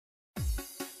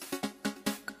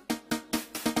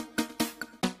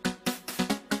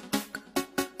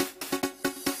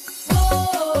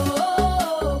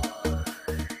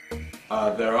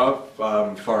There are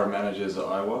foreign managers at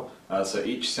Aihua, so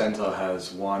each centre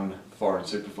has one foreign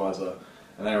supervisor,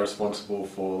 and they are responsible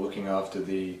for looking after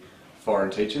the foreign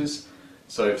teachers.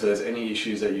 So if there's any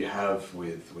issues that you have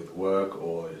with work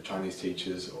or Chinese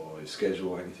teachers or your schedule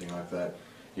or anything like that,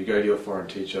 you go to your foreign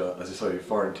teacher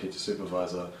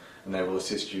supervisor, and they will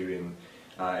assist you in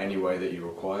any way that you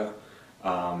require.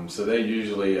 So they're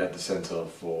usually at the centre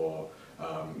for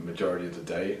majority of the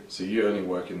day. So you only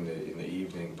work in the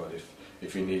evening, but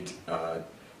if you need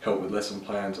help with lesson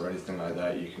plans or anything like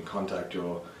that, you can contact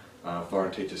your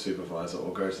foreign teacher supervisor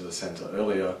or go to the centre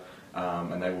earlier,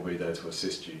 and they will be there to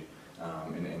assist you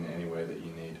in any way that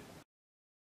you need.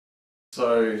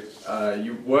 So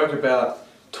you work about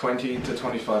 20 to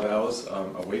 25 hours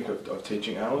a week of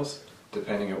teaching hours,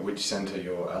 depending on which centre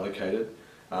you're allocated.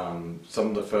 Some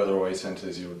of the further away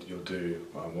centres you'll do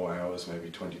more hours,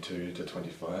 maybe 22 to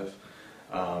 25.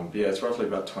 But yeah, it's roughly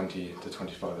about 20 to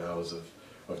 25 hours of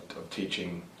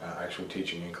teaching, actual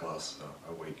teaching in class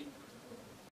a week.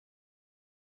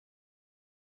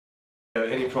 If you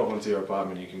have any problems with your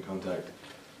apartment, you can contact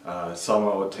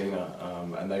Summer or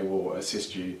Tina, and they will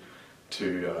assist you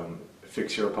to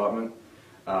fix your apartment.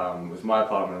 With my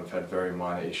apartment, I've had very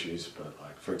minor issues, but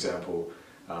like, for example,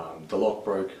 the lock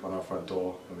broke on our front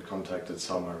door, and we contacted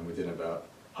Summer, and within about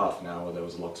half an hour there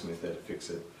was a locksmith there to fix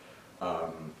it.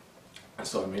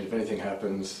 So I mean, if anything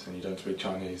happens and you don't speak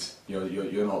Chinese,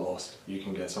 you're not lost. You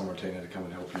can get Summer or Tina to come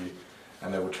and help you,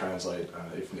 and they will translate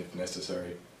if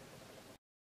necessary.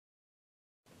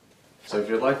 So if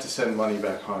you'd like to send money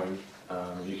back home,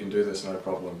 you can do this no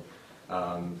problem.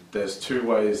 There's two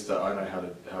ways that I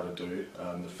know how to do.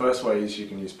 The first way is you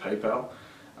can use PayPal.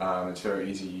 It's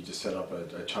very easy. You just set up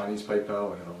a Chinese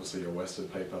PayPal and obviously your Western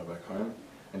PayPal back home,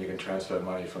 and you can transfer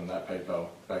money from that PayPal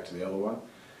back to the other one.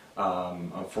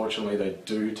 Unfortunately, they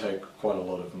do take quite a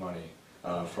lot of money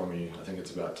from you. I think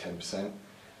it's about 10%.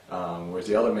 Whereas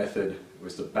the other method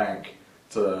was the bank.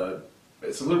 It's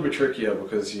a little bit trickier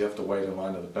because you have to wait in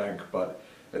line at the bank, but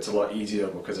it's a lot easier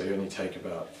because they only take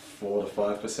about 4 to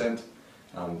 5%,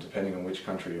 depending on which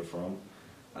country you're from.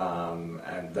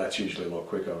 And that's usually a lot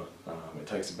quicker. It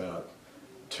takes about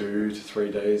 2 to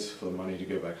 3 days for the money to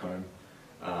go back home.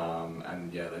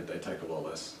 And yeah, they take a lot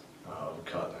less of a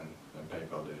cut than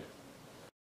PayPal do.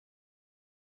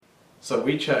 So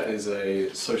WeChat is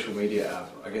a social media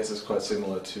app. I guess it's quite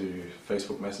similar to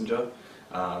Facebook Messenger.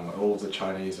 All of the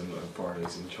Chinese and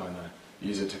foreigners in China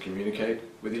use it to communicate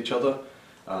with each other.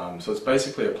 So it's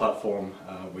basically a platform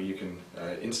where you can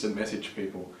instant message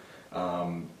people,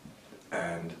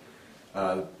 and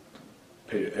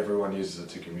everyone uses it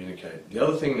to communicate. The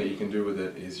other thing that you can do with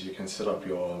it is you can set up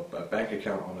your bank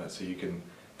account on it so you can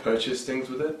purchase things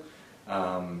with it.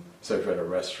 So if you're at a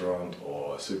restaurant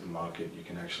or a supermarket, you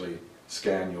can actually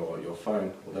scan your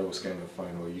phone, or they will scan your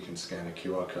phone, or you can scan a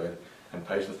QR code and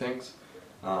pay for things.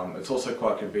 It's also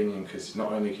quite convenient because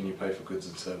not only can you pay for goods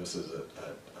and services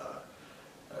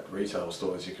at retail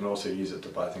stores, you can also use it to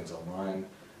buy things online,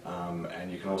 and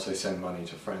you can also send money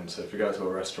to friends. So if you go to a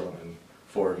restaurant and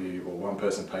 4 of you, or one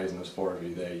person pays and there's 4 of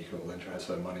you there, you can then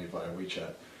transfer money via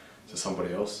WeChat to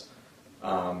somebody else.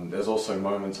 There's also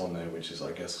moments on there, which is,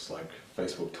 I guess, like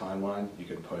Facebook timeline. You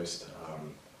can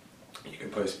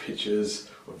post pictures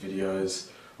or videos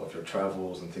of your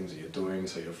travels and things that you're doing,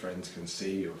 so your friends can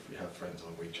see, or if you have friends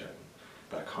on WeChat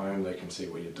back home, they can see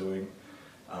what you're doing.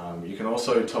 You can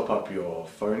also top up your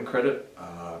phone credit.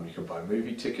 You can buy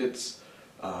movie tickets.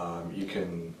 You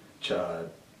can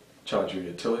charge your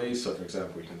utilities. So, for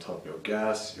example, you can top your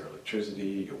gas, your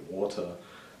electricity, your water,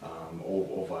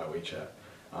 all via WeChat.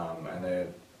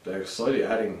 And they're slowly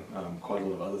adding quite a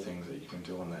lot of other things that you can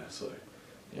do on there. So,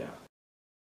 yeah.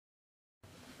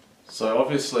 So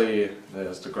obviously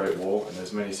there's the Great Wall, and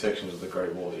there's many sections of the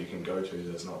Great Wall that you can go to.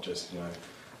 There's not just,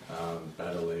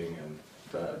 battling and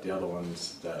the other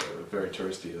ones that are very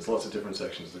touristy. There's lots of different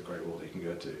sections of the Great Wall that you can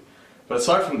go to. But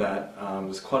aside from that,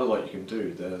 there's quite a lot you can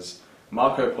do. There's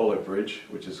Marco Polo Bridge,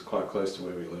 which is quite close to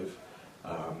where we live,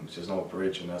 which is an old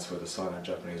bridge, and that's where the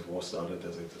Sino-Japanese War started.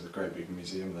 There's a great big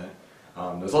museum there.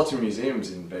 There's lots of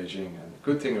museums in Beijing, and the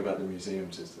good thing about the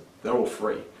museums is that they're all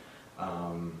free.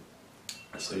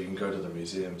 So you can go to the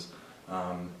museums.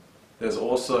 There's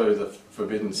also the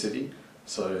Forbidden City,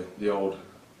 so the old,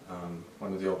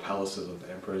 one of the old palaces of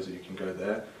the emperors, you can go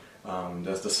there.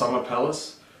 There's the Summer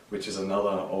Palace, which is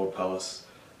another old palace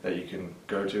that you can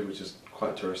go to, which is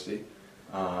quite touristy.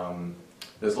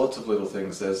 There's lots of little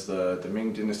things. There's the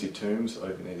Ming Dynasty tombs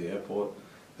over near the airport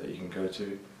that you can go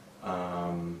to.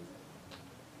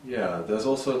 Yeah, there's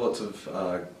also lots of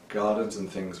gardens and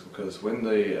things, because when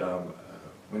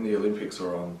the Olympics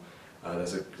were on,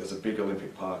 There's a big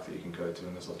Olympic park that you can go to,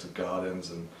 and there's lots of gardens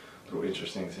and little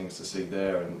interesting things to see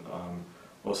there. And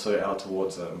also out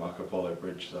towards the Marco Polo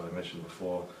Bridge that I mentioned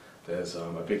before, there's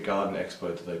a big garden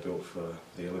expo that they built for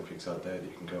the Olympics out there that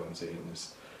you can go and see. And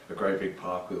there's a great big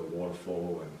park with a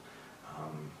waterfall and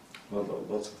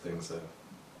lots of things there.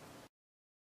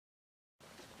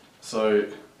 So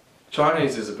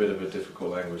Chinese is a bit of a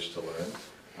difficult language to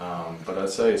learn, but I'd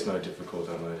say it's no difficult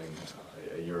than learning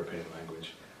a European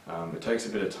language. It takes a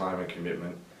bit of time and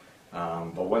commitment,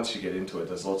 but once you get into it,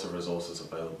 there's lots of resources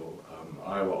available.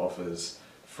 Iowa offers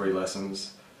free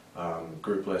lessons,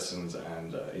 group lessons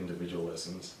and individual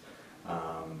lessons,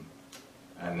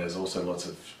 and there's also lots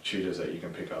of tutors that you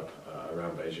can pick up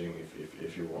around Beijing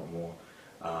if you want more.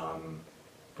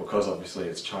 Because obviously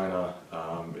it's China,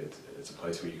 it's a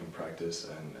place where you can practice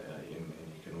and you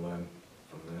can learn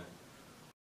from there.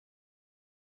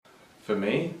 For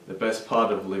me, the best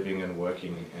part of living and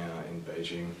working in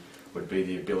Beijing would be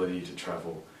the ability to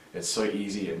travel. It's so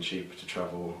easy and cheap to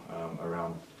travel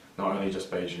around not only just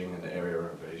Beijing and the area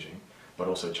around Beijing, but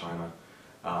also China.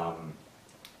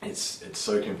 It's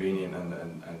so convenient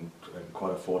and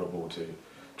quite affordable to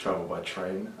travel by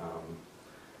train.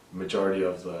 Majority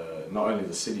of not only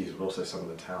the cities but also some of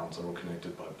the towns are all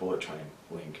connected by bullet train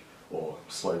link or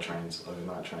slow trains,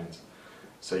 overnight trains.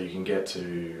 So you can get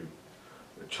to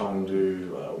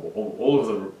Chengdu, all of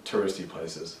the touristy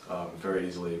places very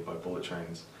easily by bullet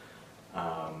trains.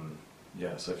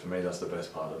 Yeah, so for me that's the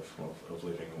best part of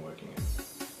living and working in.